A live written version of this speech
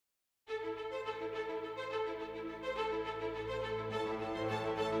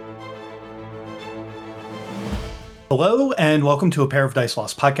Hello, and welcome to A Pair of Dice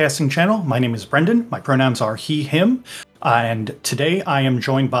Lost podcasting channel. My name is Brendan. My pronouns are he, him. And today I am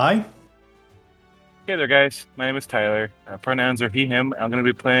joined by... Hey there, guys. My name is Tyler. Pronouns are he, him. I'm going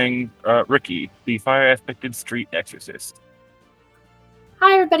to be playing Ricky, the fire-aspected street exorcist.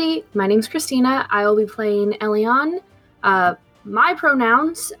 Hi, everybody. My name's Christina. I will be playing Elion. My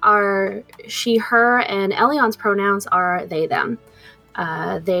pronouns are she, her, and Elion's pronouns are they, them.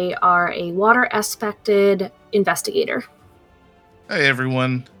 They are a water-aspected investigator. Hi,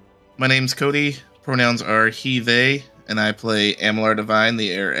 everyone. My name's Cody. Pronouns are he, they, and I play Amalar Divine, the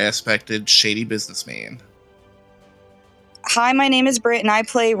air-aspected shady businessman. Hi, my name is Britt, and I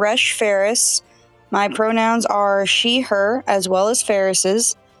play Resh Ferris. My pronouns are she, her, as well as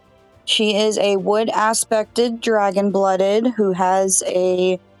Ferris's. She is a wood-aspected dragon-blooded who has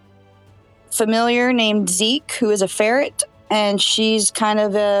a familiar named Zeke, who is a ferret, and she's kind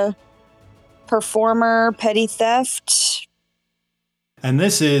of a performer, petty theft. And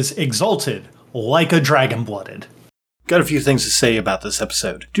this is Exalted, like a dragon-blooded. Got a few things to say about this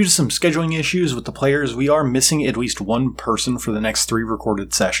episode. Due to some scheduling issues with the players, we are missing at least one person for the next 3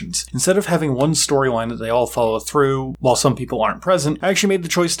 recorded sessions. Instead of having one storyline that they all follow through, while some people aren't present, I actually made the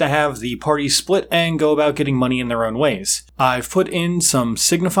choice to have the party split and go about getting money in their own ways. I've put in some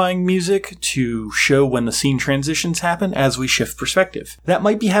signifying music to show when the scene transitions happen as we shift perspective. That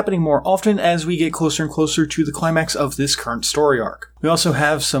might be happening more often as we get closer and closer to the climax of this current story arc. We also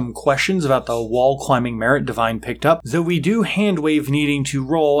have some questions about the wall climbing merit Divine picked up, though we do handwave needing to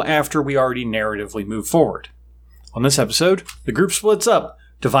roll after we already narratively move forward. On this episode, the group splits up.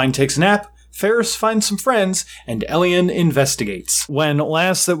 Divine takes a nap, Ferris finds some friends, and Elion investigates. When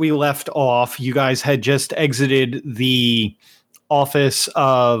last that we left off, you guys had just exited the office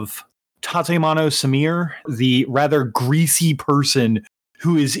of Tatemano Samir, the rather greasy person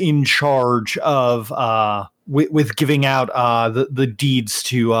who is in charge of with giving out the deeds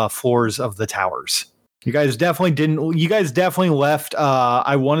to floors of the towers. You guys definitely left,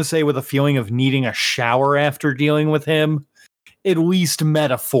 I want to say, with a feeling of needing a shower after dealing with him, at least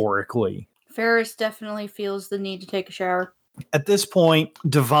metaphorically. Ferris definitely feels the need to take a shower. At this point,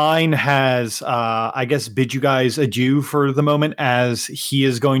 Divine has, I guess, bid you guys adieu for the moment, as he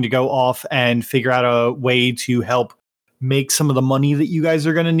is going to go off and figure out a way to help make some of the money that you guys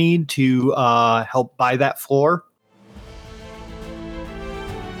are going to need to help buy that floor.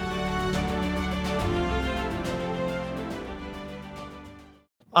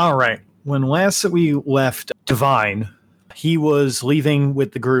 All right. When last that we left Divine, he was leaving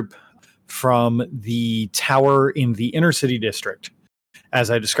with the group from the tower in the inner city district.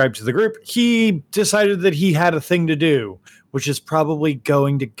 As I described to the group, he decided that he had a thing to do, which is probably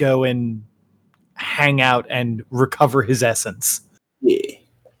going to go and hang out and recover his essence. Yeah.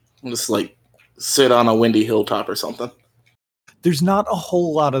 Just sit on a windy hilltop or something. There's not a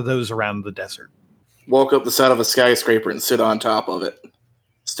whole lot of those around the desert. Walk up the side of a skyscraper and sit on top of it,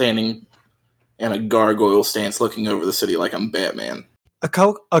 standing in a gargoyle stance looking over the city like I'm Batman. A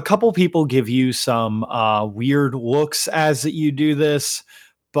couple people give you some weird looks as you do this,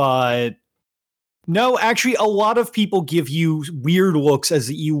 but no, actually, a lot of people give you weird looks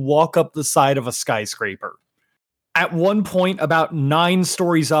as you walk up the side of a skyscraper. At one point, about 9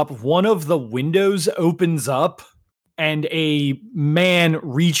 stories up, one of the windows opens up and a man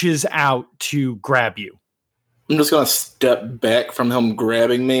reaches out to grab you. I'm just going to step back from him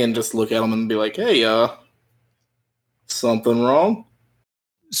grabbing me and just look at him and be like, hey, something wrong?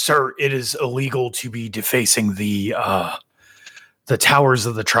 Sir, it is illegal to be defacing the towers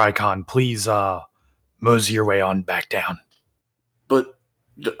of the Tricon. Please, mosey your way on back down. But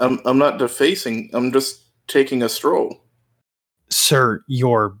I'm not defacing. I'm just taking a stroll. Sir,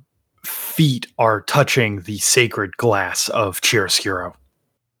 your feet are touching the sacred glass of Chiaroscuro.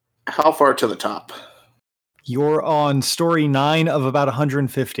 How far to the top? You're on story 9 of about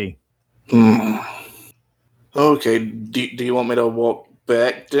 150. Okay, do you want me to walk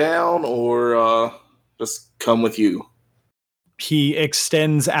back down or just come with you? He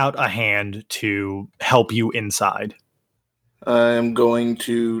extends out a hand to help you inside. I'm going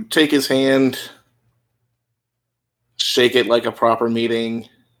to take his hand, shake it like a proper meeting,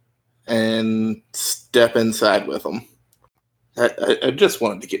 and step inside with him. I just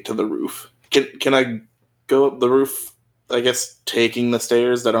wanted to get to the roof. Can I go up the roof, I guess, taking the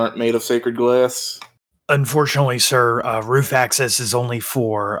stairs that aren't made of sacred glass? Unfortunately, sir, roof access is only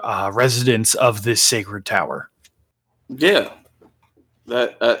for residents of this sacred tower. Yeah.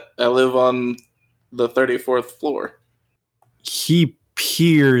 I live on the 34th floor. He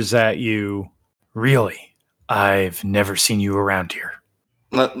peers at you. Really? I've never seen you around here.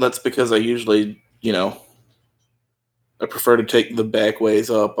 That's because I usually, I prefer to take the back ways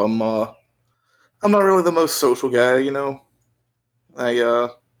up. I'm not really the most social guy, you know. I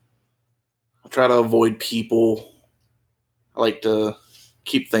try to avoid people. I like to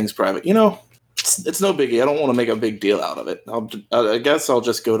keep things private. You know, it's no biggie. I don't want to make a big deal out of it. I guess I'll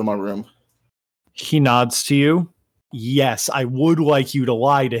just go to my room. He nods to you. Yes, I would like you to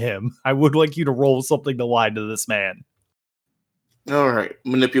lie to him. I would like you to roll something to lie to this man. All right.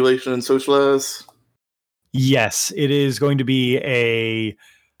 Manipulation and socialize. Yes, it is going to be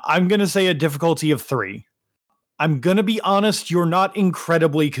I'm going to say a difficulty of 3. I'm going to be honest, you're not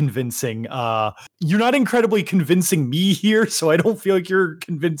incredibly convincing. You're not incredibly convincing me here, so I don't feel like you're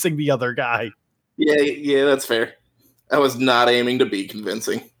convincing the other guy. Yeah, that's fair. I was not aiming to be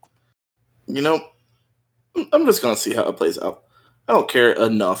convincing. You know, I'm just going to see how it plays out. I don't care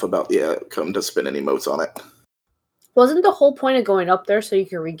enough about the outcome to spend any motes on it. Wasn't the whole point of going up there so you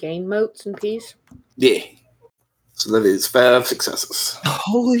can regain motes and peace? Yeah. So that is 5 successes.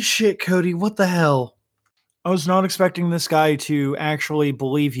 Holy shit, Cody, what the hell? I was not expecting this guy to actually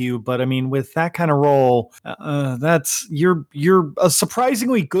believe you, but I mean, with that kind of roll, you're a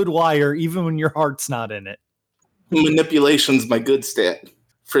surprisingly good liar, even when your heart's not in it. Manipulation's my good stat.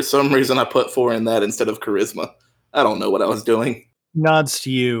 For some reason, I put 4 in that instead of charisma. I don't know what I was doing. Nods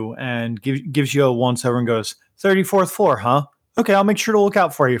to you and gives you a once over and goes, 34th floor, huh? Okay, I'll make sure to look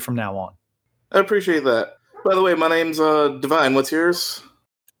out for you from now on. I appreciate that. By the way, my name's Divine. What's yours?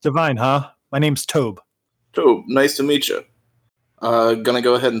 Divine, huh? My name's Tobe. Tobe, nice to meet you. Gonna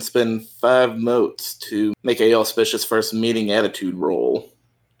go ahead and spend 5 motes to make a auspicious first meeting attitude roll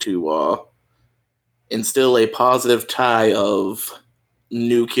to instill a positive tie of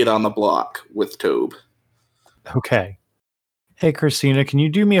new kid on the block with Tobe. Okay. Hey, Christina, can you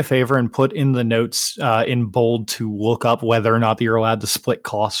do me a favor and put in the notes in bold to look up whether or not you're allowed to split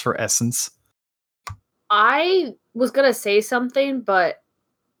costs for Essence? I was going to say something, but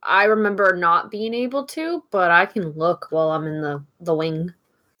I remember not being able to, but I can look while I'm in the wing.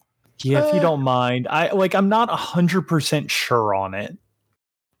 Yeah, if you don't mind. I'm not 100% sure on it.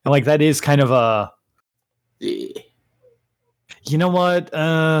 And that is kind of a... Yeah. You know what?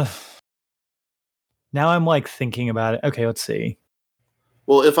 Now I'm thinking about it. Okay, let's see.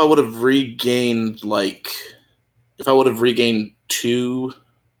 Well, if I would have regained 2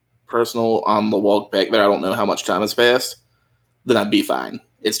 personal on the walk back there, I don't know how much time has passed, then I'd be fine.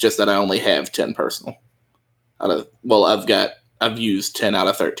 It's just that I only have 10 personal. I've used 10 out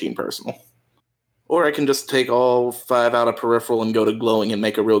of 13 personal. Or I can just take all 5 out of peripheral and go to glowing and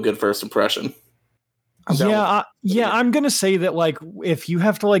make a real good first impression. I'm gonna say that if you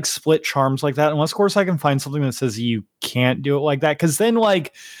have to split charms like that, unless of course I can find something that says you can't do it like that, because then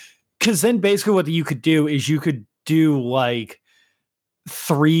basically what you could do is you could do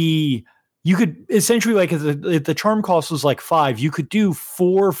 3. You could essentially if the charm cost was 5, you could do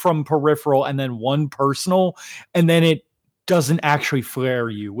 4 from peripheral and then 1 personal, and then it doesn't actually flare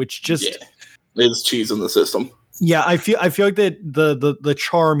you, which just it's cheese in the system. Yeah, I feel like that the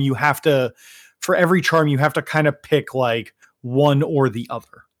charm you have to. For every charm, you have to kind of pick one or the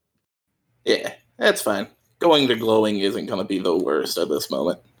other. Yeah, that's fine. Going to glowing isn't going to be the worst at this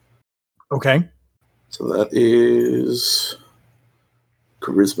moment. Okay. So that is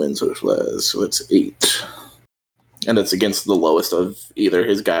charisma and socialize. So it's 8. And it's against the lowest of either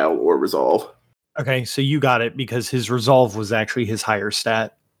his guile or resolve. Okay, so you got it because his resolve was actually his higher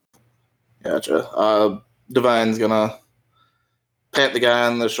stat. Gotcha. Divine's going to pat the guy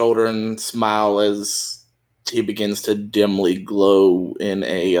on the shoulder and smile as he begins to dimly glow in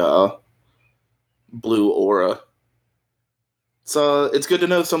a blue aura. So it's good to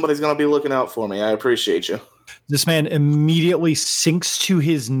know somebody's going to be looking out for me. I appreciate you. This man immediately sinks to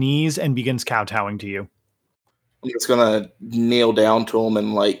his knees and begins kowtowing to you. I'm just going to kneel down to him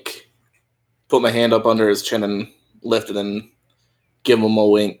and put my hand up under his chin and lift it and give him a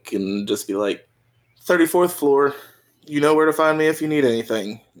wink and just be like, 34th floor. You know where to find me if you need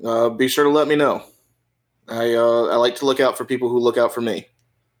anything. Be sure to let me know. I like to look out for people who look out for me.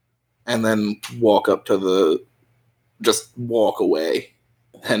 And then walk away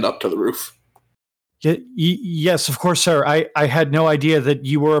and up to the roof. Yes, of course, sir. I had no idea that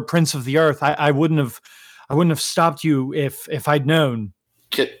you were a prince of the earth. I wouldn't have stopped you if I'd known.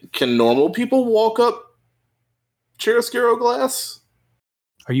 Can normal people walk up Chiaroscuro glass?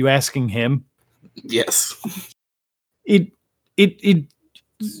 Are you asking him? Yes.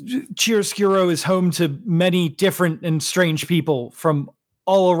 Chiaroscuro is home to many different and strange people from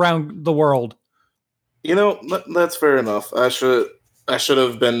all around the world. You know, that's fair enough. I should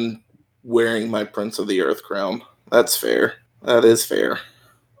have been wearing my Prince of the Earth crown. That's fair. That is fair.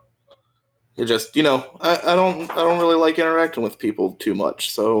 It just, I don't really like interacting with people too much,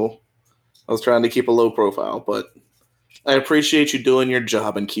 so I was trying to keep a low profile, but I appreciate you doing your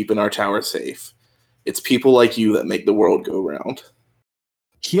job and keeping our tower safe. It's people like you that make the world go round.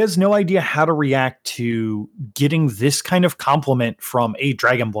 He has no idea how to react to getting this kind of compliment from a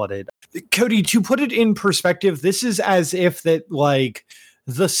dragon-blooded. Cody, to put it in perspective, this is as if that, like,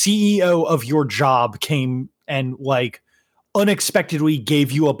 the CEO of your job came and, like, unexpectedly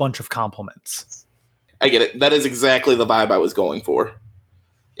gave you a bunch of compliments. I get it. That is exactly the vibe I was going for.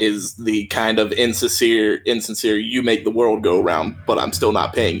 Is the kind of insincere, you make the world go round, but I'm still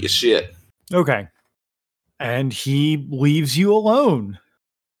not paying you shit. Okay. And he leaves you alone.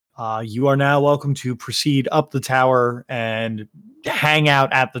 You are now welcome to proceed up the tower and hang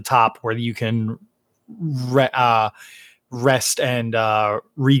out at the top where you can rest and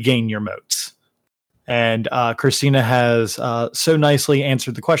regain your motes. And Christina has so nicely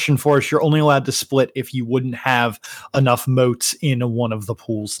answered the question for us. You're only allowed to split if you wouldn't have enough motes in one of the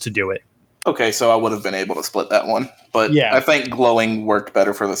pools to do it. Okay, so I would have been able to split that one. But yeah. I think glowing worked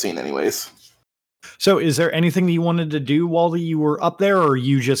better for the scene anyways. So is there anything that you wanted to do while you were up there, or are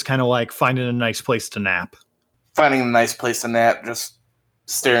you just kind of like finding a nice place to nap? Finding a nice place to nap, just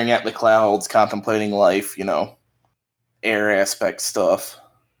staring at the clouds, contemplating life, air aspect stuff.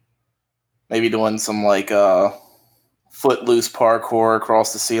 Maybe doing some footloose parkour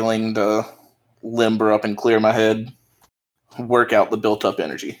across the ceiling to limber up and clear my head. Work out the built up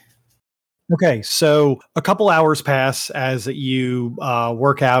energy. Okay, so a couple hours pass as you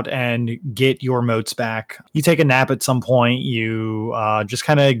work out and get your motes back. You take a nap at some point. You just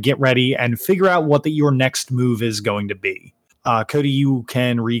kind of get ready and figure out what your next move is going to be. Cody, you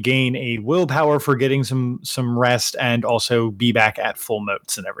can regain a willpower for getting some rest and also be back at full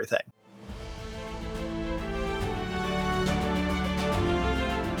motes and everything.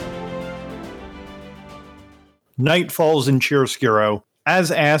 Night falls in Chiaroscuro.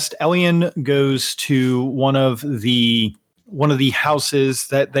 As asked, Elian goes to one of the houses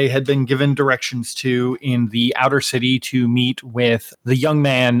that they had been given directions to in the outer city to meet with the young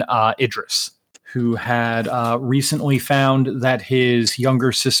man Idris, who had recently found that his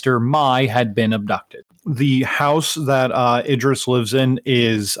younger sister Mai had been abducted. The house that Idris lives in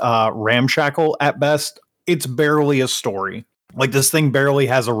is ramshackle at best. It's barely a story. Like, this thing barely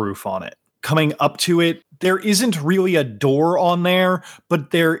has a roof on it. Coming up to it, there isn't really a door on there,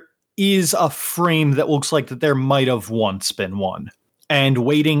 but there is a frame that looks like that there might have once been one. And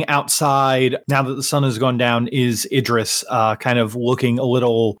waiting outside, now that the sun has gone down, is Idris, kind of looking a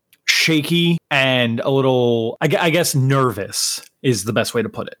little shaky and a little, I guess, nervous is the best way to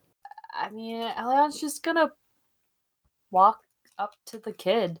put it. I mean, Elion's just gonna walk up to the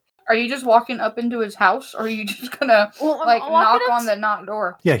kid. Are you just walking up into his house, or are you just gonna knock on the knock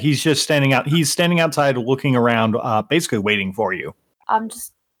door? Yeah, he's just standing out. He's standing outside, looking around, basically waiting for you. I'm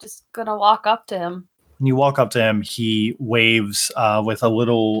just gonna walk up to him. When you walk up to him, he waves with a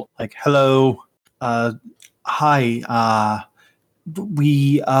little hello, hi.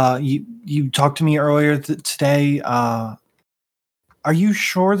 You talked to me earlier today. Are you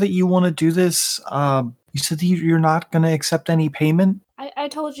sure that you want to do this? You said that you're not going to accept any payment. I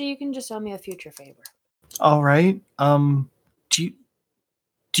told you can just owe me a future favor. All right. Do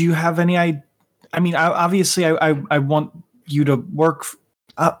you have any? I want you to work.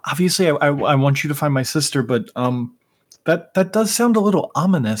 Obviously, I want you to find my sister, but that does sound a little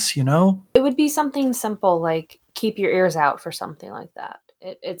ominous, you know? It would be something simple, like keep your ears out for something like that.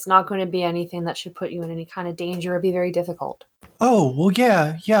 It's not going to be anything that should put you in any kind of danger or be very difficult. Oh, well,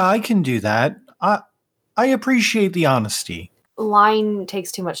 yeah, I can do that. I appreciate the honesty. Lying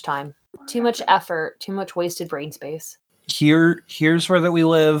takes too much time, too much effort, too much wasted brain space. Here's where that we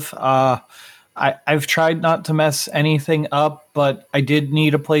live. I've tried not to mess anything up, but I did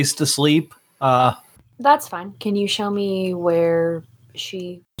need a place to sleep. That's fine. Can you show me where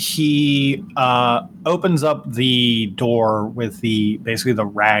she... He opens up the door with basically the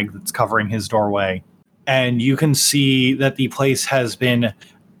rag that's covering his doorway. And you can see that the place has been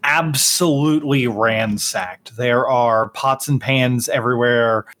absolutely ransacked. There are pots and pans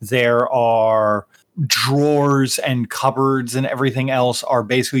everywhere. There are drawers and cupboards and everything else are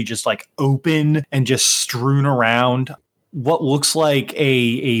basically just open and just strewn around. What looks like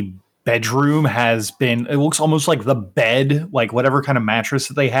a bedroom it looks almost like the bed, whatever kind of mattress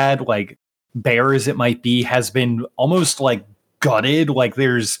that they had, bare as it might be, has been almost gutted.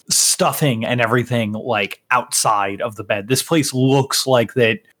 There's stuffing and everything outside of the bed. This place looks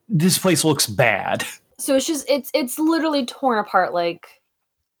this place looks bad. So it's just it's literally torn apart, like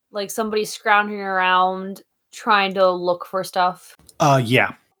somebody scrounging around trying to look for stuff.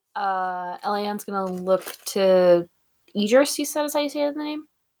 Yeah. Elian's gonna look to Idris, you said is how you say the name?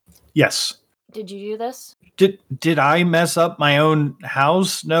 Yes. Did you do this? Did I mess up my own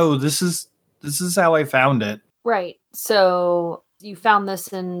house? No, this is how I found it. Right. So you found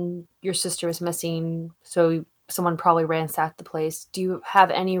this and your sister was missing, so someone probably ransacked the place. Do you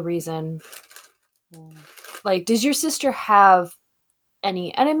have any reason? Like, does your sister have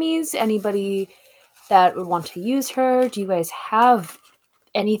any enemies? Anybody that would want to use her? Do you guys have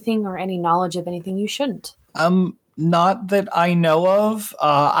anything or any knowledge of anything you shouldn't? Not that I know of.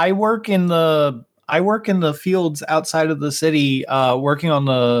 I work in the fields outside of the city, working on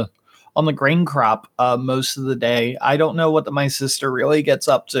the grain crop most of the day. I don't know what my sister really gets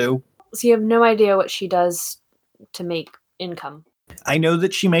up to. So you have no idea what she does to make income. I know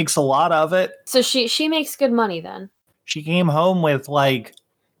that she makes a lot of it. So she makes good money then. She came home with like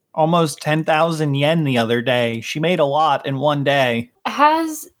almost 10,000 yen the other day. She made a lot in one day.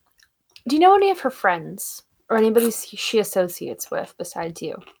 Do you know any of her friends or anybody she associates with besides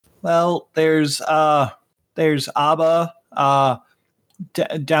you? Well, there's Abba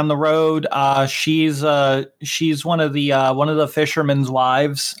down the road. She's one of the fishermen's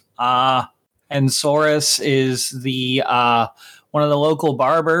wives. And Soros is the one of the local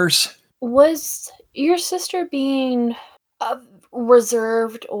barbers. Was your sister being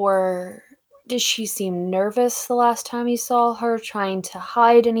reserved, or did she seem nervous the last time you saw her, trying to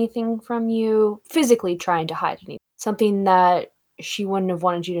hide anything from you? Physically trying to hide anything? Something that she wouldn't have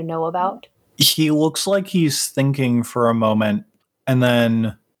wanted you to know about? He looks like he's thinking for a moment and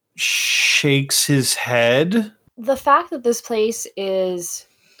then shakes his head. The fact that this place is...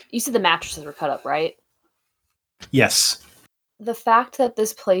 You said the mattresses were cut up, right? Yes. The fact that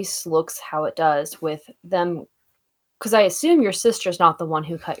this place looks how it does with them... Because I assume your sister's not the one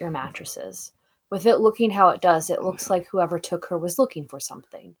who cut your mattresses. With it looking how it does, it looks like whoever took her was looking for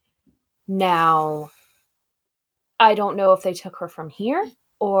something. Now, I don't know if they took her from here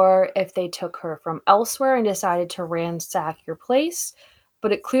or if they took her from elsewhere and decided to ransack your place,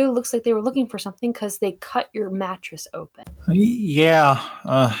 but it clearly looks like they were looking for something because they cut your mattress open. Yeah,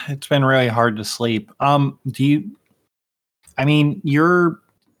 it's been really hard to sleep. I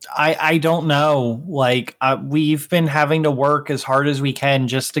don't know. Like, we've been having to work as hard as we can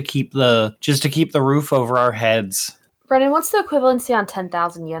just to keep the roof over our heads. Brennan, what's the equivalency on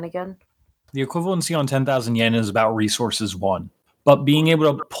 10,000 yen again? The equivalency on 10,000 yen is about resources 1. But being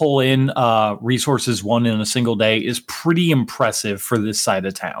able to pull in resources 1 in a single day is pretty impressive for this side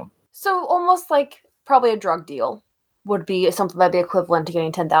of town. So almost like probably a drug deal would be something that'd be equivalent to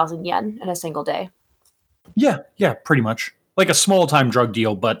getting 10,000 yen in a single day. Yeah, pretty much. Like a small-time drug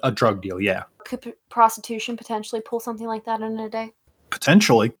deal, but a drug deal, yeah. Could prostitution potentially pull something like that in a day?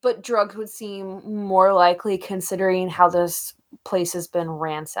 Potentially. But drugs would seem more likely considering how this place has been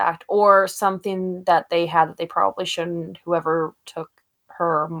ransacked, or something that they had that they probably shouldn't. Whoever took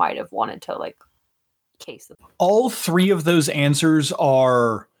her might have wanted to, like, case them. All 3 of those answers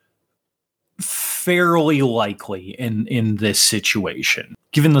are fairly likely in this situation,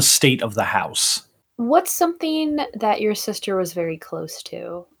 given the state of the house. What's something that your sister was very close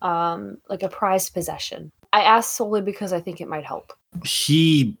to? Like a prized possession? I ask solely because I think it might help.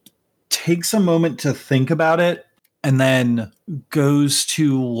 He takes a moment to think about it and then goes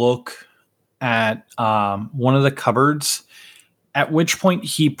to look at one of the cupboards, at which point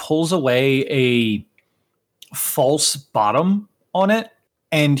he pulls away a false bottom on it,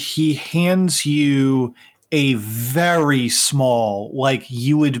 and he hands you a very small, like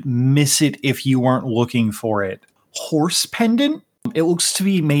you would miss it if you weren't looking for it, horse pendant. It looks to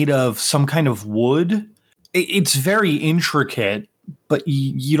be made of some kind of wood. It's very intricate, but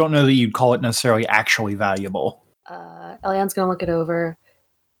you don't know that you'd call it necessarily actually valuable. Elian's gonna look it over.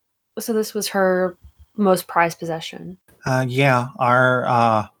 So this was her most prized possession. Yeah,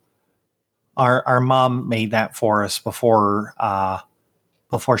 our mom made that for us before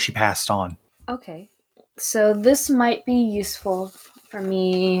she passed on. Okay. So this might be useful for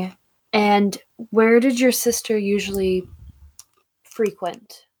me. And where did your sister usually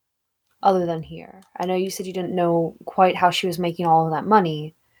frequent other than here? I know you said you didn't know quite how she was making all of that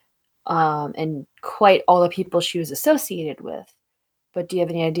money, and quite all the people she was associated with. But do you have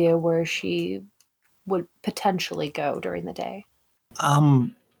any idea where she would potentially go during the day?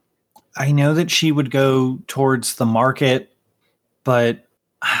 I know that she would go towards the market, but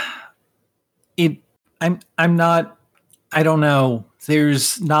I don't know.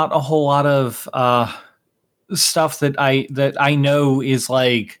 There's not a whole lot of stuff that I know is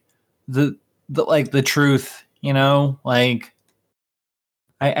like the truth, you know? Like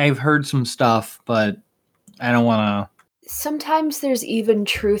I've heard some stuff, but I don't want to. Sometimes there's even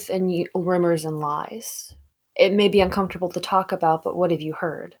truth in rumors and lies. It may be uncomfortable to talk about, but what have you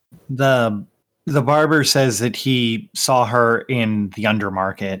heard? The barber says that he saw her in the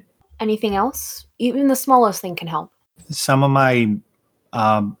undermarket. Anything else? Even the smallest thing can help. Some of my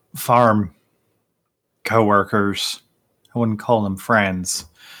farm coworkers, I wouldn't call them friends,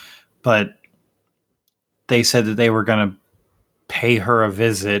 but they said that they were going to pay her a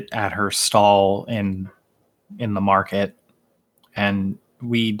visit at her stall in the market, and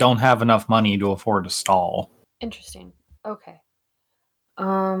we don't have enough money to afford a stall. Interesting. Okay.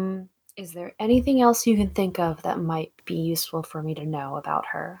 Is there anything else you can think of that might be useful for me to know about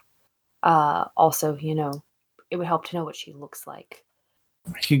her? Also, it would help to know what she looks like.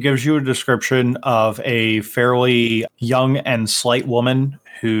 He gives you a description of a fairly young and slight woman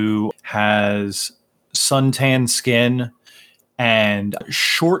who has suntan skin and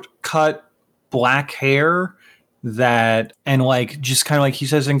short-cut black hair and like just kind of like he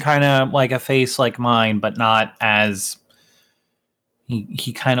says in kind of like a face like mine, but not as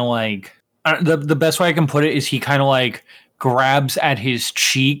he kind of like the best way I can put it is he kind of like grabs at his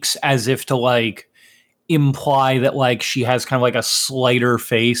cheeks as if to like imply that like she has kind of like a slighter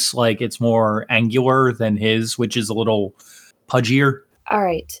face, like it's more angular than his, which is a little pudgier. All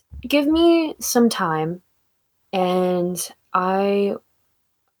right, give me some time, and I'm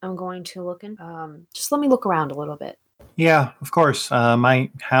going to look in. Just let me look around a little bit. Yeah, of course. My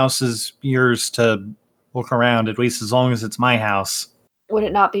house is yours to look around, at least as long as it's my house. Would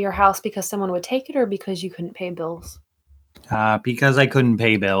it not be your house because someone would take it, or because you couldn't pay bills? Because I couldn't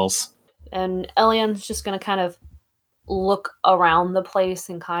pay bills. And Elion's just going to kind of look around the place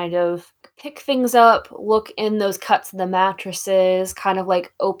and kind of pick things up, look in those cuts of the mattresses, kind of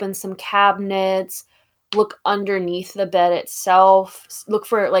like open some cabinets, look underneath the bed itself, look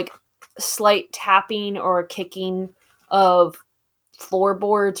for like slight tapping or kicking of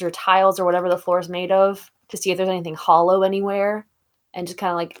floorboards or tiles or whatever the floor is made of to see if there's anything hollow anywhere, and just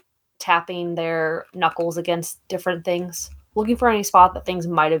kind of like tapping their knuckles against different things, looking for any spot that things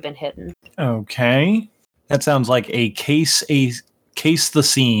might have been hidden. Okay. That sounds like a case the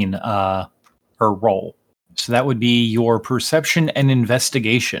scene or roll. So that would be your perception and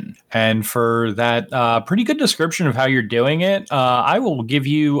investigation. And for that pretty good description of how you're doing it, I will give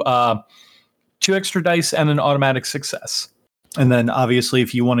you 2 extra dice and an automatic success. And then obviously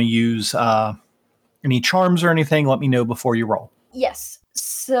if you want to use any charms or anything, let me know before you roll. Yes.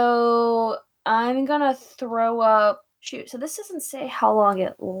 So I'm going to throw up... Shoot, so this doesn't say how long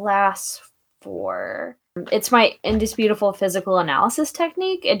it lasts for. It's my indisputable physical analysis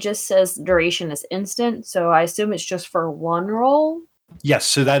technique. It just says duration is instant, so I assume it's just for one roll? Yes,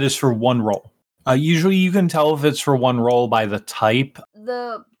 so that is for one roll. Usually you can tell if it's for one roll by the type.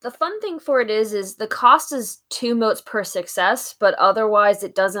 The fun thing for it is the cost is 2 motes per success, but otherwise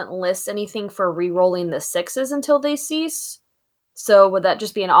it doesn't list anything for re-rolling the 6s until they cease. So would that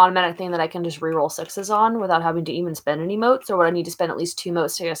just be an automatic thing that I can just re-roll 6s on without having to even spend any motes, or would I need to spend at least 2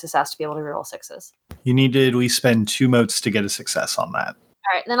 motes to get a success to be able to re-roll 6s? You need to at least spend 2 motes to get a success on that.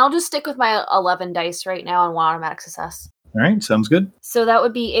 All right, then I'll just stick with my 11 dice right now and 1 automatic success. All right, sounds good. So that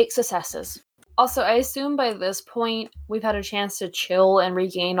would be 8 successes. Also, I assume by this point we've had a chance to chill and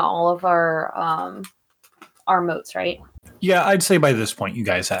regain all of our motes, right? Yeah, I'd say by this point you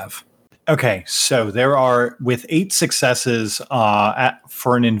guys have. Okay, so there are, with 8 successes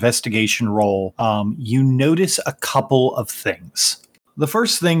for an investigation roll, you notice a couple of things. The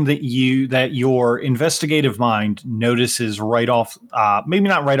first thing that your investigative mind notices right off, maybe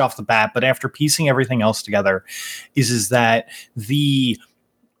not right off the bat, but after piecing everything else together, is that the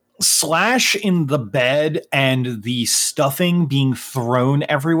slash in the bed and the stuffing being thrown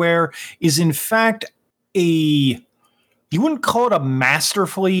everywhere is in fact you wouldn't call it a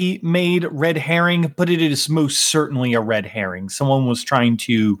masterfully made red herring, but it is most certainly a red herring. Someone was trying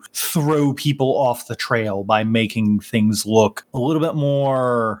to throw people off the trail by making things look a little bit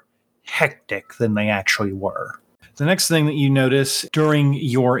more hectic than they actually were. The next thing that you notice during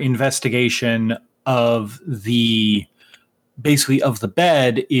your investigation of the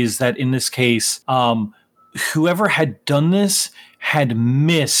bed is that in this case, whoever had done this had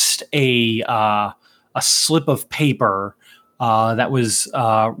missed a slip of paper that was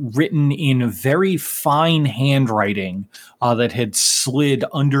written in very fine handwriting that had slid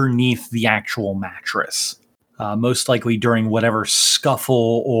underneath the actual mattress. Most likely during whatever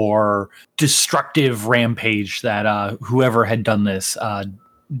scuffle or destructive rampage that whoever had done this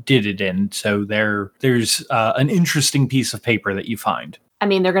did it in. So there's an interesting piece of paper that you find. I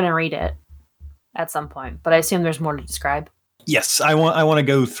mean, they're going to read it at some point, but I assume there's more to describe. Yes, I want to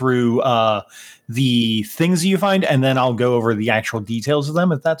go through the things that you find, and then I'll go over the actual details of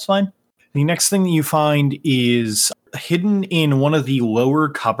them, if that's fine. The next thing that you find is hidden in one of the lower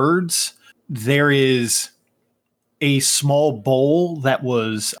cupboards. There is a small bowl that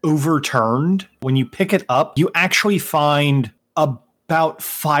was overturned. When you pick it up, you actually find about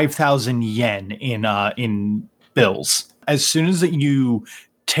 5,000 yen in bills. As soon as you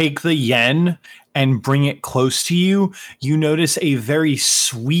take the yen and bring it close to you, you notice a very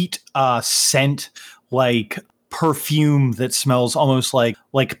sweet scent, like perfume that smells almost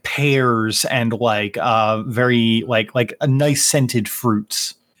like pears and like very like a nice scented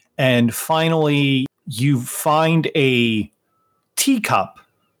fruits. And finally, you find a teacup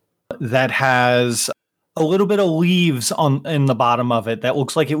that has a little bit of leaves in the bottom of it that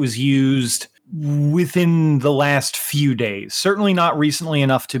looks like it was used within the last few days. Certainly not recently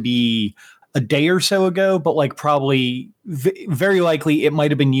enough to be a day or so ago, but like probably very likely it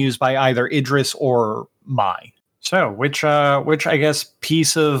might have been used by either Idris or Mai. So, which I guess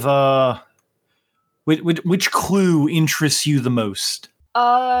piece of which clue interests you the most?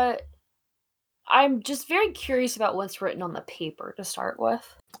 I'm just very curious about what's written on the paper to start with.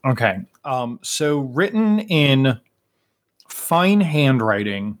 Okay. So written in fine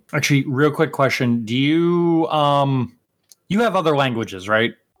handwriting. Actually, real quick question. Do you you have other languages,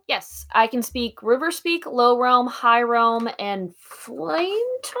 right? Yes, I can speak River Speak, Low Realm, High Realm, and Flame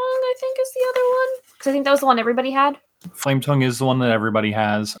Tongue, I think is the other one. Because I think that was the one everybody had. Flame Tongue is the one that everybody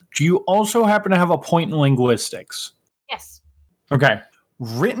has. Do you also happen to have a point in linguistics? Yes. Okay.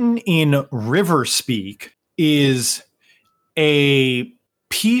 Written in River Speak is a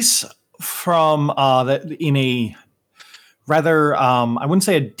piece from that in a rather I wouldn't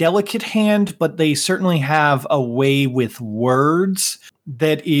say a delicate hand, but they certainly have a way with words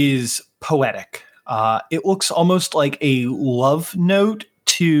that is poetic. It looks almost like a love note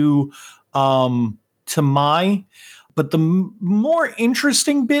to Mai. But the more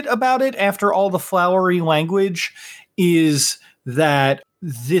interesting bit about it, after all the flowery language, is that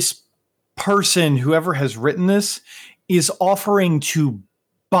this person, whoever has written this, is offering to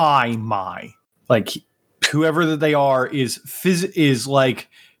buy Mai. Like, whoever that they are is like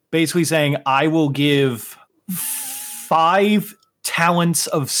basically saying, I will give 5 talents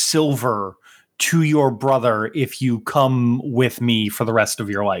of silver to your brother if you come with me for the rest of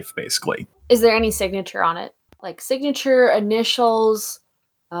your life, basically. Is there any signature on it? Like signature, initials,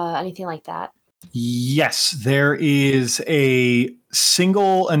 anything like that? Yes, there is a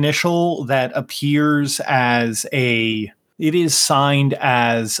single initial that appears as it is signed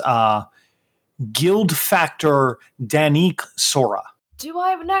as Guild Factor Danik Sora. Do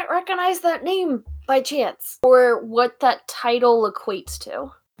I not recognize that name by chance? Or what that title equates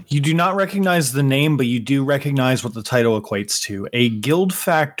to? You do not recognize the name, but you do recognize what the title equates to. A Guild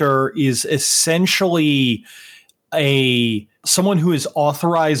Factor is essentially someone who is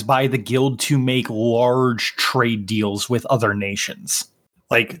authorized by the guild to make large trade deals with other nations.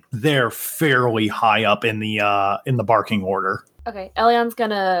 Like, they're fairly high up in the barking order. Okay, Elion's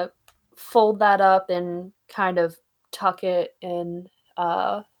gonna fold that up and kind of tuck it in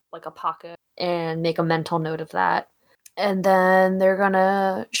like a pocket and make a mental note of that. And then they're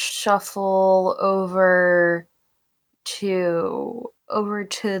gonna shuffle over to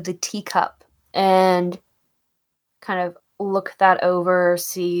the teacup and kind of look that over,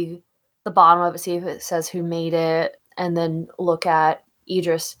 see the bottom of it, see if it says who made it, and then look at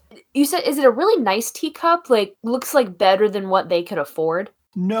Idris. You said, is it a really nice teacup? Like, looks like better than what they could afford?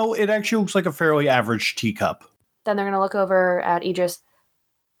 No, it actually looks like a fairly average teacup. Then they're going to look over at Idris.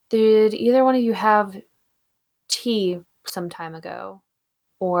 Did either one of you have tea some time ago?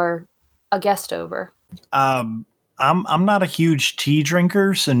 Or a guest over? I'm not a huge tea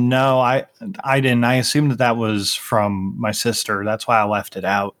drinker, so no, I didn't. I assumed that was from my sister. That's why I left it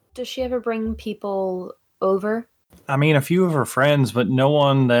out. Does she ever bring people over? I mean, a few of her friends, but no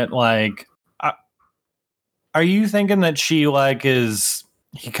one that like. Are you thinking that she like is?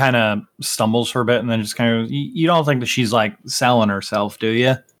 He kind of stumbles for a bit and then just kind of. You don't think that she's like selling herself, do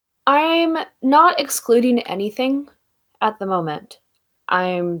you? I'm not excluding anything at the moment.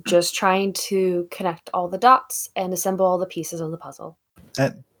 I'm just trying to connect all the dots and assemble all the pieces of the puzzle.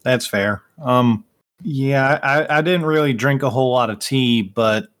 That's fair. Yeah, I didn't really drink a whole lot of tea,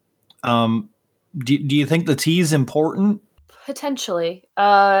 but do you think the tea is important? Potentially.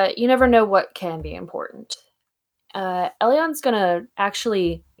 You never know what can be important. Elion's gonna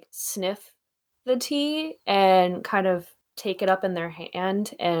actually sniff the tea and kind of take it up in their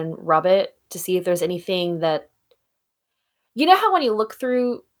hand and rub it to see if there's anything that... You know how when you look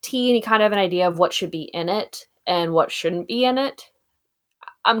through tea and you kind of have an idea of what should be in it, and what shouldn't be in it.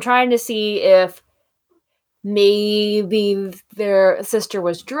 I'm trying to see if maybe their sister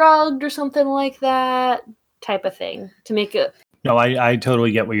was drugged or something like that, type of thing, to make it. No, I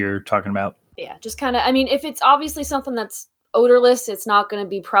totally get what you're talking about. Yeah, just kind of, I mean, if it's obviously something that's odorless, it's not going to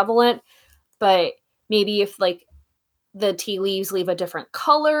be prevalent, but maybe if, like, the tea leaves leave a different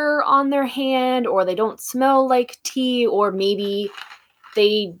color on their hand, or they don't smell like tea, or maybe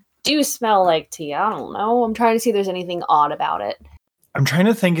they do smell like tea. I don't know. I'm trying to see if there's anything odd about it. I'm trying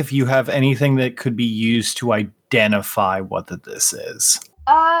to think if you have anything that could be used to identify what this is.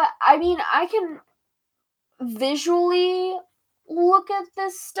 I mean, I can visually look at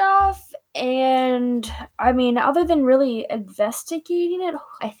this stuff, and I mean, other than really investigating it,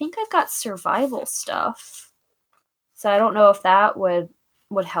 I think I've got survival stuff. So I don't know if that would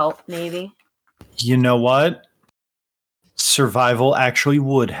help, maybe. You know what? Survival actually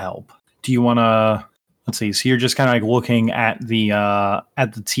would help. Do you want to... Let's see. So you're just kind of like looking at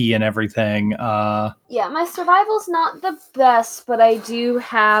the tea and everything. Yeah, my survival's not the best, but I do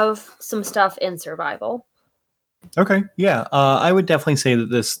have some stuff in survival. Okay, yeah. I would definitely say that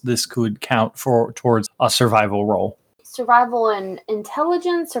this could count towards a survival roll. Survival and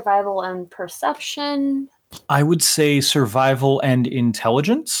intelligence, survival and perception. I would say survival and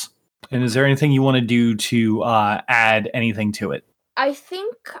intelligence. And is there anything you want to do to add anything to it? I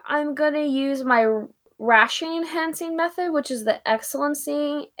think I'm going to use my ration enhancing method, which is the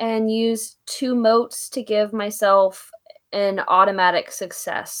excellency, and use 2 motes to give myself an automatic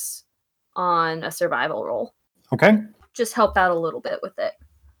success on a survival roll. Okay. Just help out a little bit with it.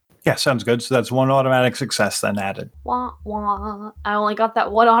 Yeah, sounds good. So that's 1 automatic success then added. Wah, wah. I only got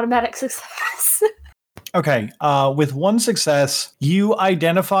that 1 automatic success. Okay, with 1 success, you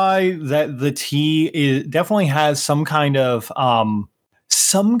identify that the tea definitely has some kind of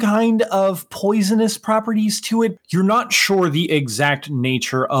poisonous properties to it. You're not sure the exact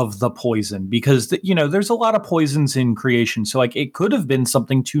nature of the poison because there's a lot of poisons in creation. So like it could have been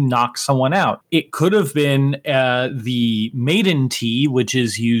something to knock someone out. It could have been the maiden tea, which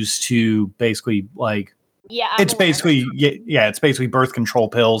is used to basically like. Yeah, it's basically birth control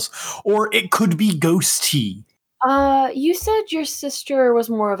pills, or it could be ghost tea. You said your sister was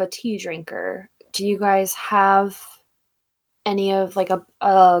more of a tea drinker. Do you guys have any of like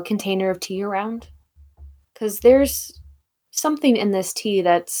a container of tea around? Because there's something in this tea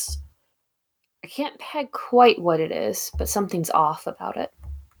that's, I can't peg quite what it is, but something's off about it.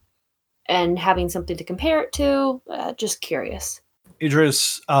 And having something to compare it to, just curious.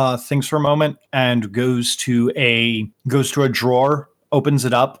 Idris thinks for a moment and goes to a drawer, opens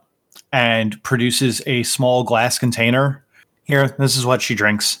it up, and produces a small glass container. Here, this is what she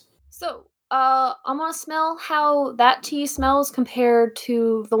drinks. So, I'm gonna smell how that tea smells compared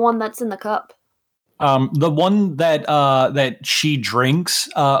to the one that's in the cup. The one that she drinks,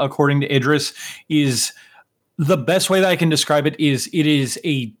 according to Idris, is the best way that I can describe it is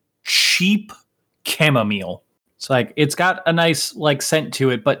a cheap chamomile. It's like it's got a nice like scent to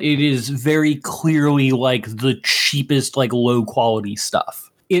it, but it is very clearly like the cheapest, like low quality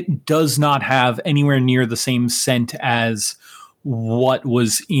stuff. It does not have anywhere near the same scent as what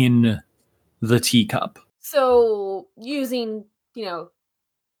was in the teacup. So using,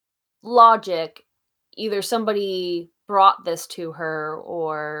 logic, either somebody brought this to her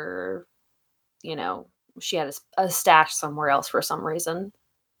or, she had a stash somewhere else for some reason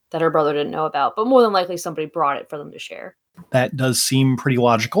that her brother didn't know about, but more than likely somebody brought it for them to share. That does seem pretty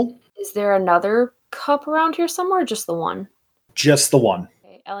logical. Is there another cup around here somewhere, or just the one? Just the one.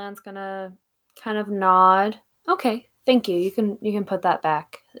 Okay, Elian's gonna kind of nod. Okay, thank you. You can put that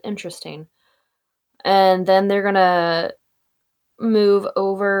back. Interesting. And then they're gonna move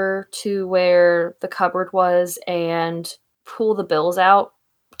over to where the cupboard was and pull the bills out,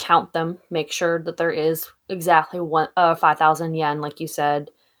 count them, make sure that there is exactly 5,000 yen, like you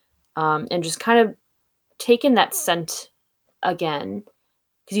said. And just kind of take in that scent again.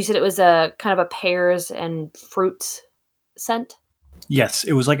 Because you said it was a kind of a pears and fruits scent? Yes,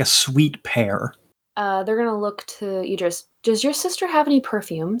 it was like a sweet pear. They're going to look to Idris. Does your sister have any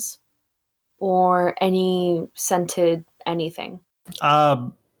perfumes? Or any scented anything?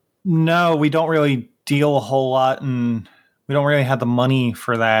 No, we don't really deal a whole lot, and we don't really have the money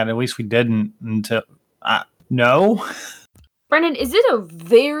for that. At least we didn't until... no? Brendan, is it a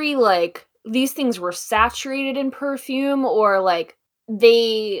very, these things were saturated in perfume, or,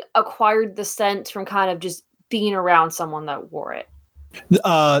 they acquired the scent from kind of just being around someone that wore it?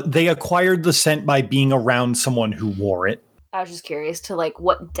 They acquired the scent by being around someone who wore it. I was just curious to,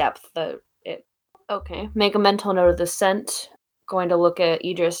 what depth it... Okay, make a mental note of the scent. Going to look at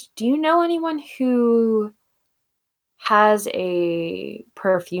Idris. Do you know anyone who has a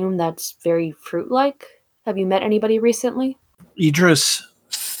perfume that's very fruit-like. Have you met anybody recently? Idris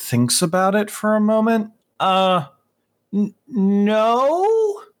thinks about it for a moment. No,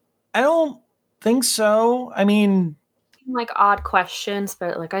 I don't think so. I mean, like odd questions,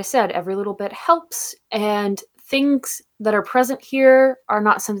 but like I said, every little bit helps, and things that are present here are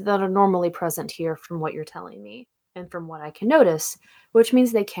not something that are normally present here from what you're telling me and from what I can notice, which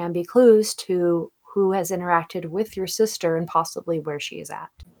means they can be clues to who has interacted with your sister and possibly where she is at.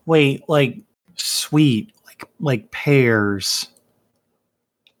 wait, like sweet, like pears.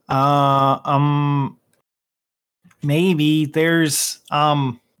 Maybe there's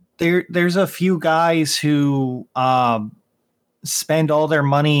there's a few guys who spend all their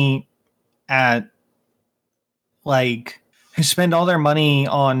money at who spend all their money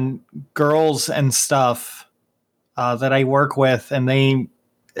on girls and stuff that I work with, and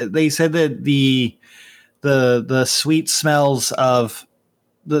they said that the sweet smells of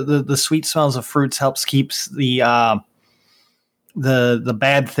the sweet smells of fruits helps keeps the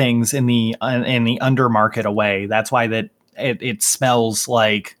bad things in the undermarket away. That's why that it smells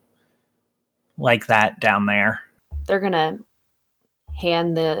like that down there. They're gonna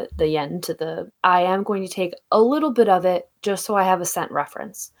hand the yen to the... I am going to take a little bit of it just so I have a scent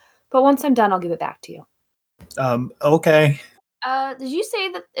reference. But once I'm done, I'll give it back to you. Okay. Did you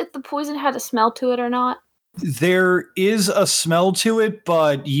say that if the poison had a smell to it or not? There is a smell to it,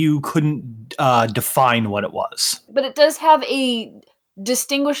 but you couldn't define what it was. But it does have a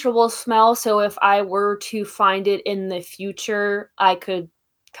distinguishable smell, so if I were to find it in the future, I could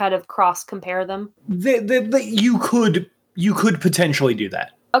kind of cross-compare them. You could potentially do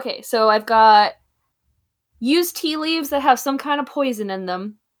that. Okay, so I've got used tea leaves that have some kind of poison in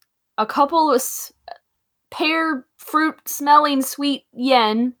them, a couple of pear fruit smelling sweet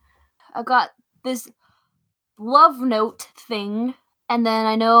yen. I've got this love note thing, and then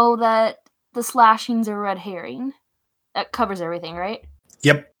I know that the slashings are red herring. That covers everything, right?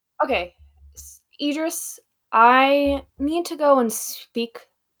 Yep. Okay, Idris, I need to go and speak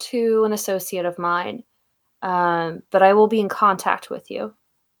to an associate of mine, but I will be in contact with you.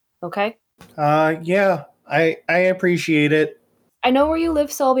 Okay? Yeah, I appreciate it. I know where you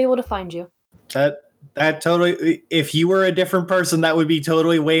live, so I'll be able to find you. That totally. If you were a different person, that would be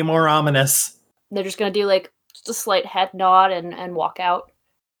totally way more ominous. They're just gonna do like just a slight head nod and walk out.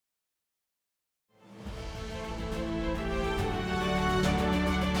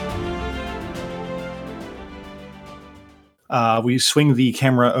 We swing the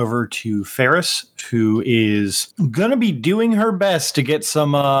camera over to Ferris, who is gonna be doing her best to get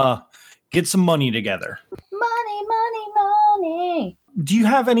some money together. Money. Do you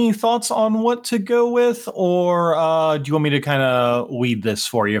have any thoughts on what to go with, or do you want me to kind of lead this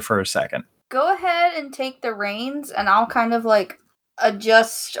for you for a second? Go ahead and take the reins, and I'll kind of like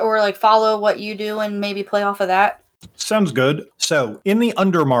adjust or like follow what you do and maybe play off of that. Sounds good. So, in the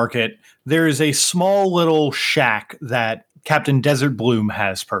undermarket, there is a small little shack that Captain Desert Bloom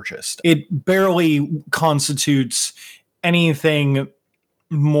has purchased. It barely constitutes anything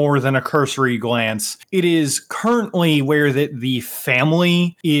more than a cursory glance. It is currently where the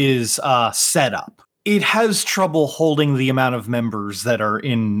family is set up. It has trouble holding the amount of members that are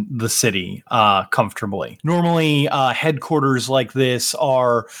in the city comfortably. Normally, headquarters like this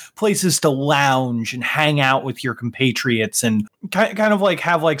are places to lounge and hang out with your compatriots and kind of like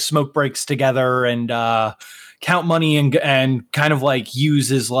have like smoke breaks together and count money and kind of like use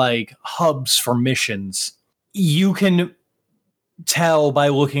as like hubs for missions. You can tell by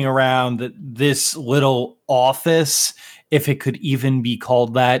looking around that this little office, if it could even be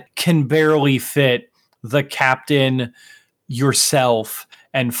called that, can barely fit the captain, yourself,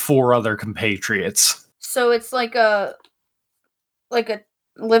 and 4 other compatriots. So it's like a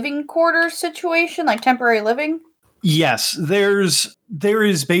living quarters situation, like temporary living? Yes, there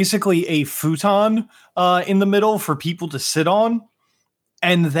is basically a futon in the middle for people to sit on,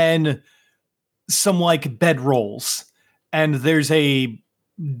 and then some like bedrolls. And there's a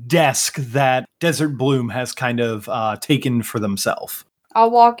desk that Desert Bloom has kind of taken for themselves.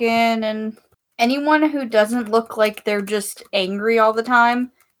 I'll walk in, and anyone who doesn't look like they're just angry all the time,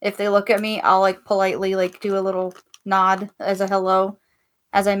 if they look at me, I'll like politely like do a little nod as a hello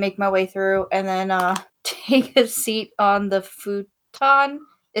as I make my way through, and then take a seat on the futon.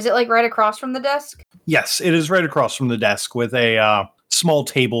 Is it like right across from the desk? Yes, it is right across from the desk with a small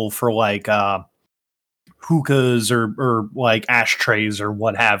table for like hookahs or like ashtrays or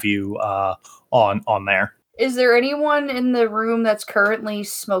what have you on there. Is there anyone in the room that's currently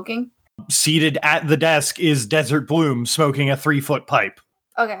smoking? Seated at the desk is Desert Bloom smoking a 3-foot pipe.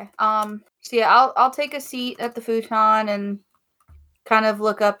 Okay. So yeah, I'll take a seat at the futon and kind of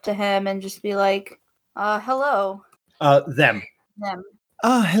look up to him and just be like, hello. Them. Them.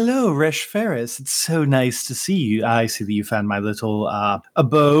 Hello, Resh Ferris. It's so nice to see you. I see that you found my little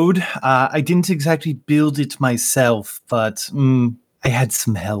abode. I didn't exactly build it myself, but I had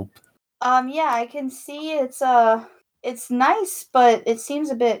some help. Yeah, I can see it's nice, but it seems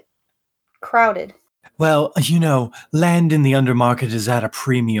a bit crowded. Well, land in the undermarket is at a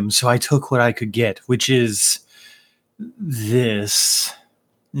premium, so I took what I could get, which is this.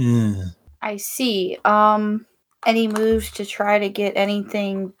 I see. Any moves to try to get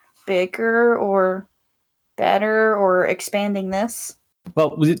anything bigger or better or expanding this?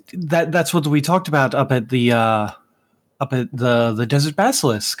 Well, that's what we talked about up at the Desert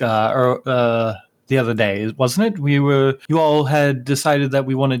Basilisk the other day, wasn't it? You all had decided that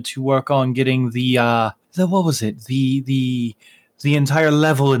we wanted to work on getting the what was it? The entire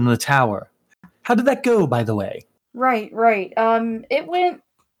level in the tower. How did that go, by the way? Right. It went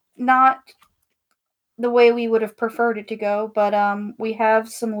not the way we would have preferred it to go, but we have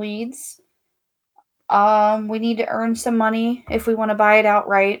some leads. We need to earn some money if we want to buy it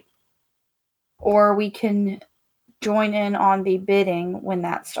outright, or we can join in on the bidding when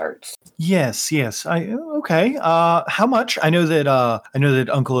that starts. Yes. Okay. How much? I know that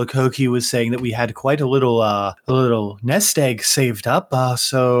Uncle Akoki was saying that we had quite a little nest egg saved up.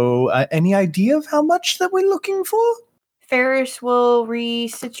 So any idea of how much that we're looking for? Ferris will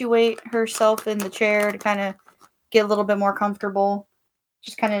resituate herself in the chair to kind of get a little bit more comfortable.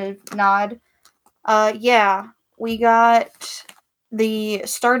 Just kind of nod. Yeah, we got the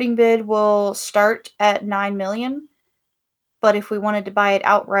starting bid will start at 9 million, but if we wanted to buy it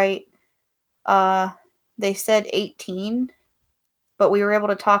outright, they said 18, but we were able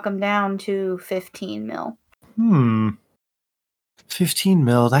to talk them down to 15 mil. 15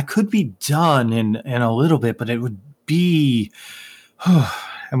 mil, that could be done in a little bit, but it would be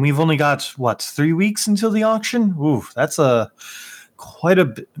and we've only got 3 weeks until the auction. Ooh, that's quite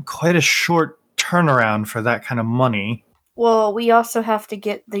a short turnaround for that kind of money. Well, we also have to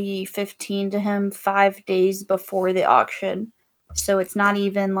get the 15 to him 5 days before the auction, so it's not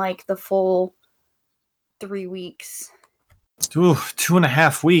even like the full 3 weeks. Ooh,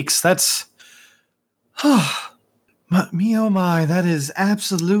 2.5 weeks. That's me, oh my, that is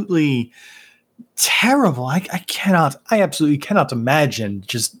absolutely terrible. I absolutely cannot imagine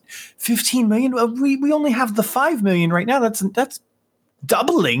just 15 million. We only have the 5 million right now. That's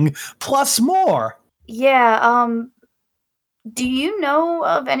doubling plus more. Yeah, do you know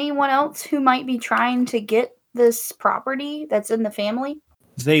of anyone else who might be trying to get this property that's in the family?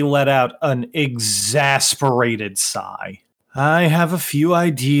 They let out an exasperated sigh. I have a few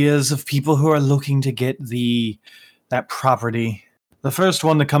ideas of people who are looking to get that property. The first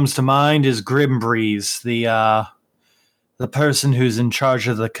one that comes to mind is Grimbreeze, the person who's in charge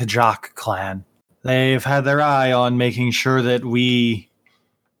of the Kajak clan. They've had their eye on making sure that we,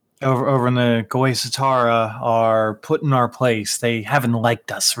 over in the Goesatara, are put in our place. They haven't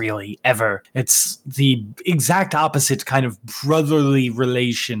liked us, really, ever. It's the exact opposite kind of brotherly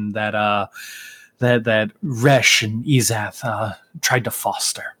relation that Resh and Izath tried to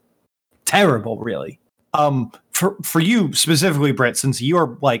foster. Terrible, really. For you specifically, Britt, since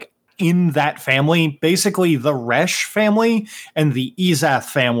you're in that family, basically the Resh family and the Izath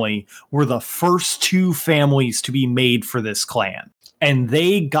family were the first two families to be made for this clan, and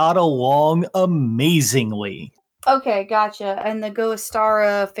they got along amazingly. Okay, gotcha. And the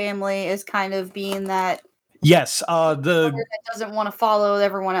Goestara family is kind of being that. Yes, that doesn't want to follow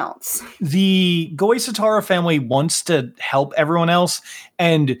everyone else. The Goesatara family wants to help everyone else,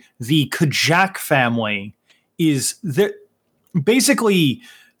 and the Kajak family is there. Basically,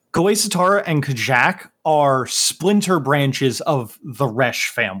 Goesatara and Kajak are splinter branches of the Resh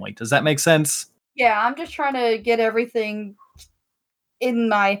family. Does that make sense? Yeah, I'm just trying to get everything in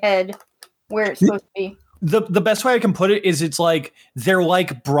my head where it's supposed to be. The best way I can put it is it's like they're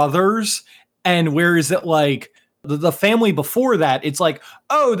like brothers, and where is it like the family before that? It's like,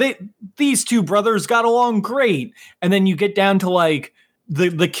 oh, these two brothers got along great, and then you get down to like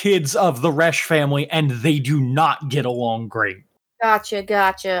the kids of the Resh family, and they do not get along great.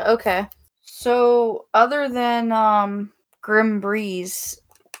 Gotcha. Okay. So, other than Grimbreeze,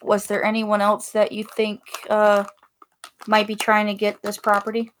 was there anyone else that you think might be trying to get this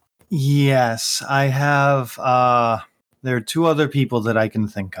property? Yes, I have. There are two other people that I can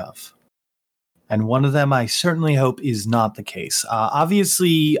think of. And one of them I certainly hope is not the case.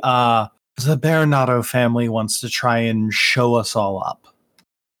 Obviously, the Baronato family wants to try and show us all up.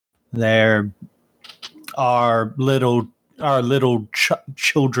 There are little our little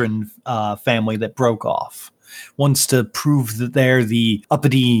children family that broke off. Wants to prove that they're the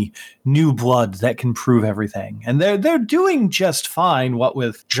uppity new blood that can prove everything. And they're doing just fine, what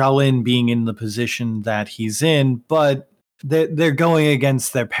with Jalin being in the position that he's in, but they're going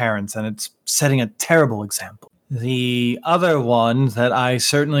against their parents, and it's setting a terrible example. The other one that I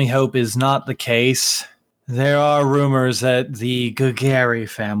certainly hope is not the case, there are rumors that the Gugari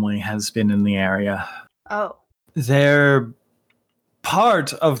family has been in the area. Oh. They're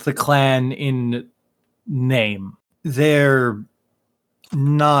part of the clan in name. They're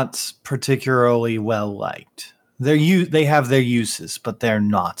not particularly well liked. They have their uses, but they're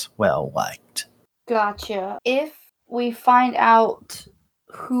not well liked. Gotcha. If we find out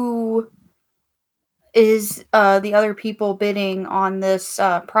who is the other people bidding on this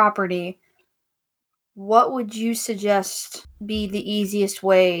property, what would you suggest be the easiest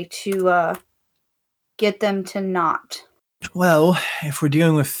way to get them to not? Well, if we're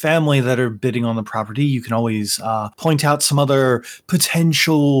dealing with family that are bidding on the property, you can always point out some other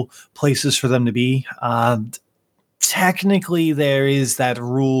potential places for them to be. Technically, there is that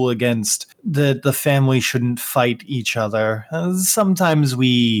rule against the family shouldn't fight each other. Sometimes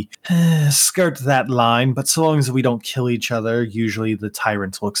we skirt that line, but so long as we don't kill each other, usually the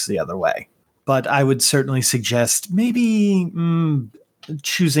tyrant looks the other way. But I would certainly suggest maybe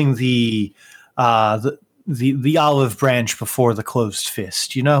choosing the olive branch before the closed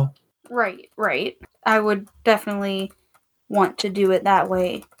fist, you know? Right. I would definitely want to do it that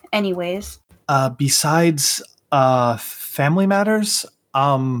way anyways. Besides family matters,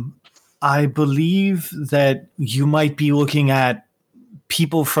 I believe that you might be looking at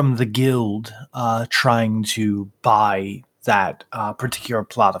people from the guild trying to buy that particular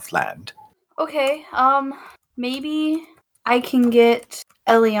plot of land. Okay, maybe I can get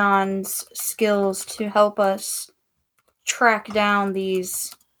Elion's skills to help us track down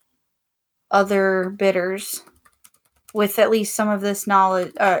these other bidders with at least some of this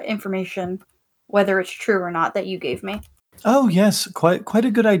knowledge, information, whether it's true or not, that you gave me. Oh yes, quite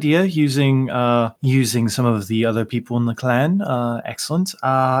a good idea using some of the other people in the clan. Excellent.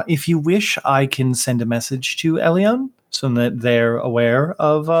 If you wish, I can send a message to Elion so that they're aware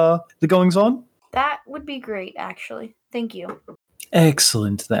of the goings on. That would be great, actually. Thank you.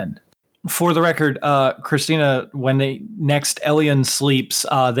 Excellent then. For the record, Christina, when next Elion sleeps,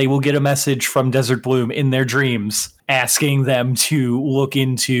 they will get a message from Desert Bloom in their dreams asking them to look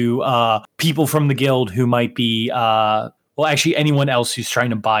into people from the guild who might be, well, actually anyone else who's trying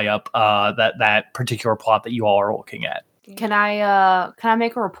to buy up that particular plot that you all are looking at. Can I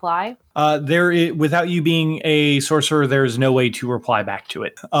make a reply? Without you being a sorcerer, there's no way to reply back to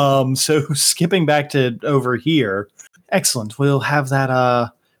it. So skipping back to over here, excellent. We'll have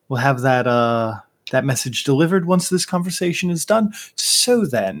that message delivered once this conversation is done. So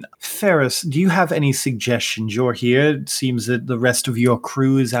then, Ferris, do you have any suggestions? You're here. It seems that the rest of your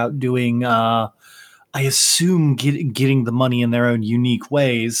crew is out doing, I assume, getting the money in their own unique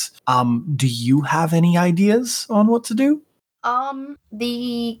ways. Do you have any ideas on what to do?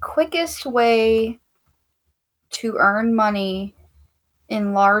 The quickest way to earn money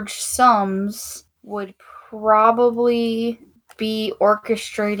in large sums would probably be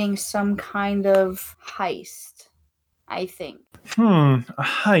orchestrating some kind of heist, I think. A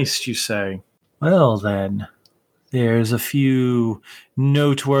heist, you say? Well then, there's a few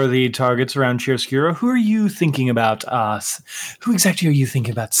noteworthy targets around Chiaroscuro. Who are you thinking about who exactly are you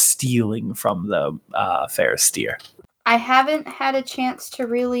thinking about stealing from the Ferris Steer? I haven't had a chance to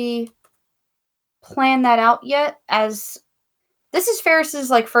really plan that out yet, as this is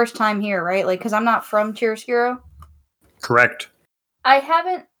Ferris's first time here, right? Because I'm not from Chiaroscuro. Correct. I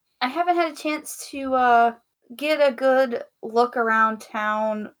haven't had a chance to get a good look around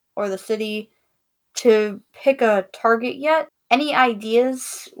town or the city to pick a target yet. Any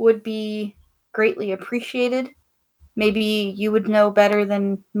ideas would be greatly appreciated. Maybe you would know better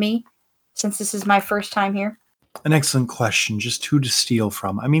than me, since this is my first time here. An excellent question. Just who to steal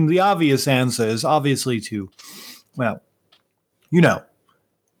from. I mean, the obvious answer is obviously to, well,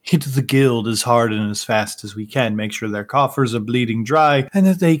 hit the guild as hard and as fast as we can, make sure their coffers are bleeding dry, and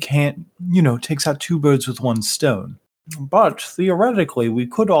that they can't, takes out two birds with one stone. But theoretically, we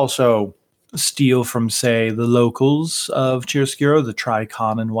could also steal from, say, the locals of Chiaroscuro, the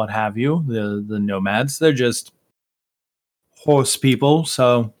Tricon and what have you, the nomads. They're just horse people,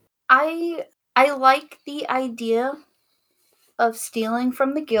 so... I like the idea of stealing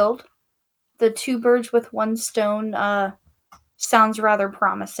from the guild. The two birds with one stone sounds rather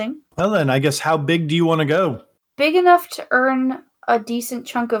promising. Well then, I guess how big do you want to go? Big enough to earn a decent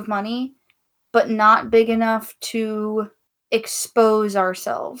chunk of money, but not big enough to expose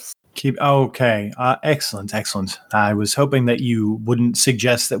ourselves. Okay. Excellent. I was hoping that you wouldn't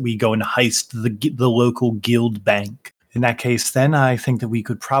suggest that we go and heist the local guild bank. In that case, then, I think that we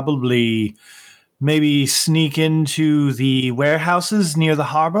could probably maybe sneak into the warehouses near the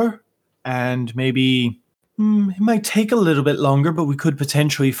harbor, and maybe it might take a little bit longer, but we could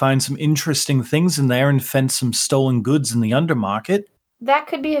potentially find some interesting things in there and fence some stolen goods in the undermarket. That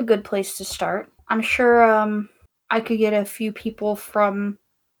could be a good place to start. I'm sure I could get a few people from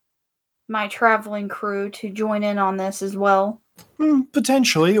my traveling crew to join in on this as well.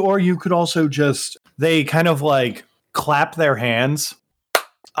 Potentially, or you could also they kind of like clap their hands.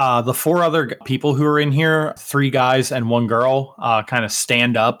 The 4 other people who are in here, 3 guys and 1 girl, kind of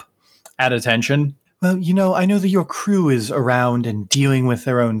stand up at attention. Well, I know that your crew is around and dealing with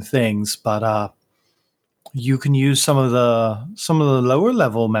their own things, but you can use some of the lower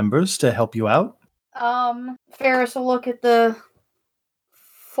level members to help you out. Ferris will look at the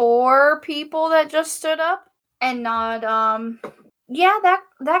 4 people that just stood up and nod. Yeah,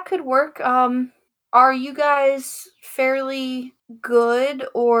 that could work. Are you guys fairly good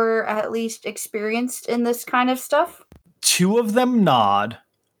or at least experienced in this kind of stuff? 2 of them nod.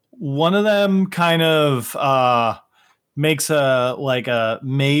 One of them kind of makes a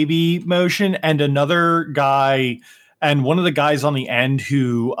maybe motion, and another guy, and one of the guys on the end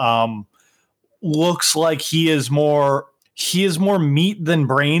who looks like he is more meat than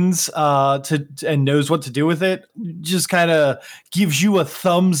brains and knows what to do with it, just kind of gives you a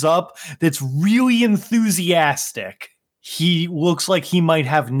thumbs up that's really enthusiastic. He looks like he might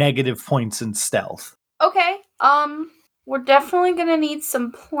have negative points in stealth. Okay. We're definitely gonna need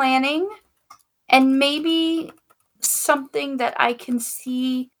some planning and maybe something that I can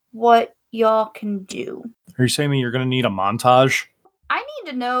see what y'all can do. Are you saying that you're gonna need a montage? I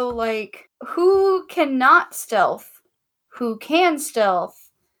need to know, like, who cannot stealth, who can stealth,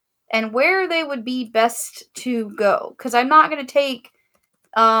 and where they would be best to go. Because I'm not going to take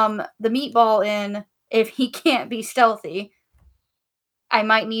the meatball in if he can't be stealthy. I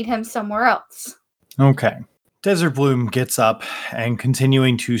might need him somewhere else. Okay. Desert Bloom gets up and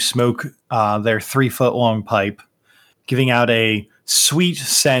continuing to smoke their 3-foot-long pipe, giving out a sweet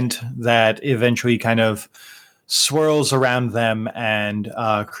scent that eventually kind of swirls around them and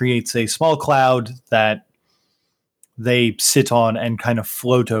creates a small cloud that they sit on and kind of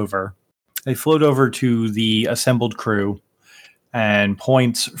float over. They float over to the assembled crew and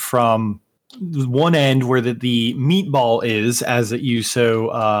points from one end where the meatball is, as you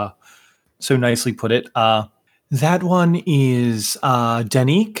so nicely put it. That one is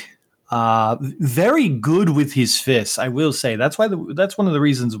Danik. Very good with his fists, I will say. That's why that's one of the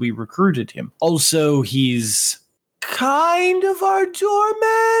reasons we recruited him. Also, he's kind of our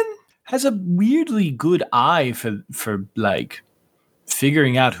doorman. Has a weirdly good eye for like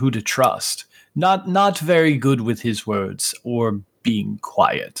figuring out who to trust. Not very good with his words or being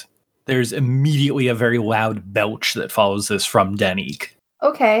quiet. There's immediately a very loud belch that follows this from Danik.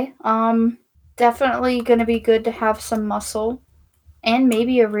 Okay. Definitely gonna be good to have some muscle. And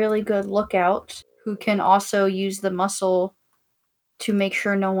maybe a really good lookout who can also use the muscle to make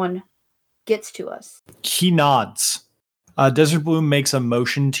sure no one gets to us. He nods. Desert Bloom makes a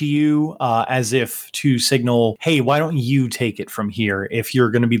motion to you as if to signal, hey, why don't you take it from here if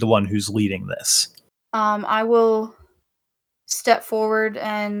you're going to be the one who's leading this? I will step forward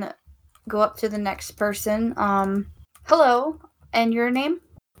and go up to the next person. Hello, and your name?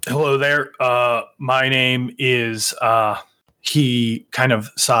 Hello there. My name is... He kind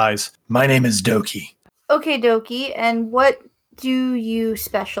of sighs. My name is Doki. Okay, Doki. And what do you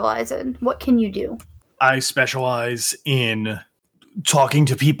specialize in? What can you do? I specialize in talking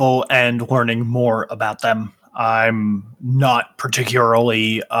to people and learning more about them. I'm not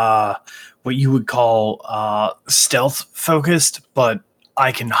particularly what you would call stealth focused, but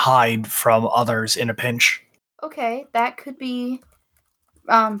I can hide from others in a pinch. Okay, that could be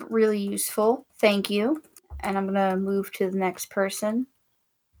really useful. Thank you. And I'm going to move to the next person.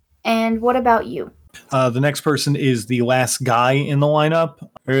 And what about you? The next person is the last guy in the lineup.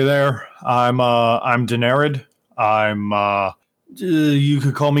 Hey there. I'm Danerid. You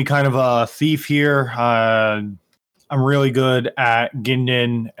could call me kind of a thief here. I'm really good at getting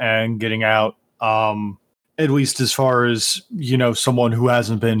in and getting out. At least as far as, someone who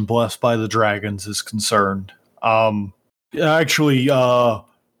hasn't been blessed by the dragons is concerned. Actually,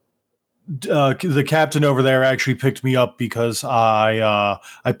 the captain over there actually picked me up because I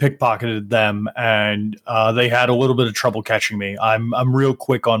pickpocketed them and they had a little bit of trouble catching me. I'm real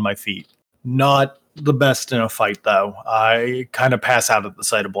quick on my feet. Not the best in a fight though. I kind of pass out at the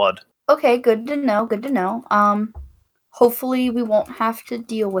sight of blood. Okay, good to know. Hopefully we won't have to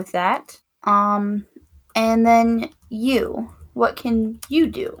deal with that. And then you. What can you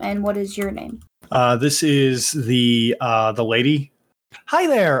do, and what is your name? This is the lady. Hi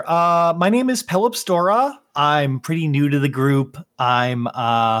there. My name is Pelops Dora. I'm pretty new to the group. I'm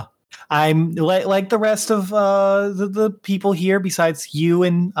like the rest of the people here, besides you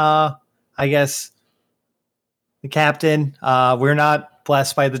and I guess the captain. We're not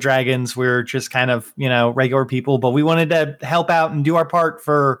blessed by the dragons. We're just kind of, regular people, but we wanted to help out and do our part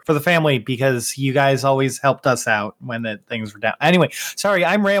for the family because you guys always helped us out when things were down. Anyway, sorry,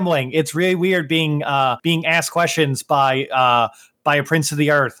 I'm rambling. It's really weird being asked questions by a prince of the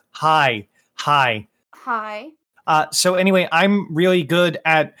earth. Hi. So anyway, I'm really good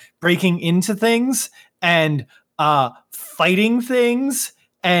at breaking into things and fighting things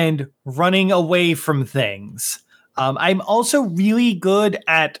and running away from things. I'm also really good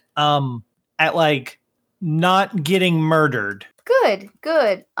at like not getting murdered. Good.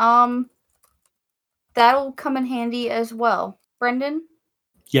 That'll come in handy as well. Brendan?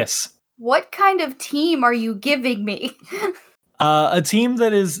 Yes. What kind of team are you giving me? A team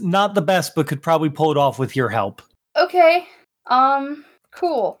that is not the best, but could probably pull it off with your help. Okay.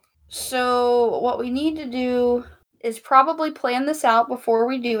 Cool. So what we need to do is probably plan this out before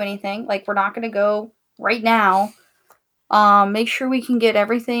we do anything. Like, we're not going to go right now. Make sure we can get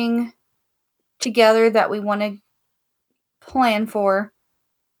everything together that we want to plan for,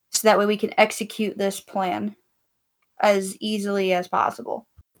 so that way we can execute this plan as easily as possible.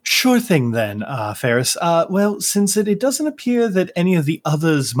 Sure thing then, Ferris. Well, since it doesn't appear that any of the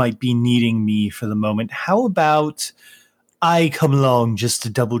others might be needing me for the moment, how about I come along just to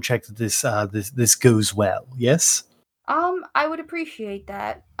double check that this goes well, yes? I would appreciate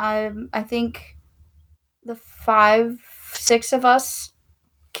that. I think the 5-6 of us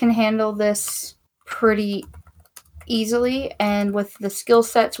can handle this pretty easily, and with the skill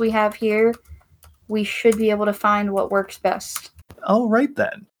sets we have here, we should be able to find what works best. All right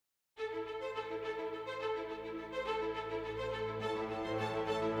then.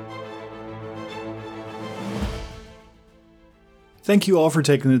 Thank you all for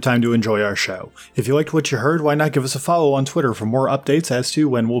taking the time to enjoy our show. If you liked what you heard, why not give us a follow on Twitter for more updates as to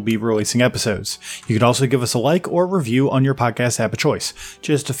when we'll be releasing episodes. You can also give us a like or review on your podcast app of choice.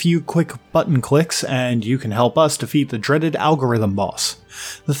 Just a few quick button clicks and you can help us defeat the dreaded algorithm boss.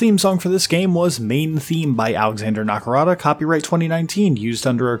 The theme song for this game was Main Theme by Alexander Nakarada, copyright 2019, used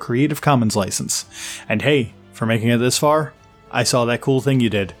under a Creative Commons license. And hey, for making it this far, I saw that cool thing you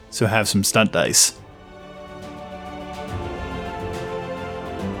did, so have some stunt dice.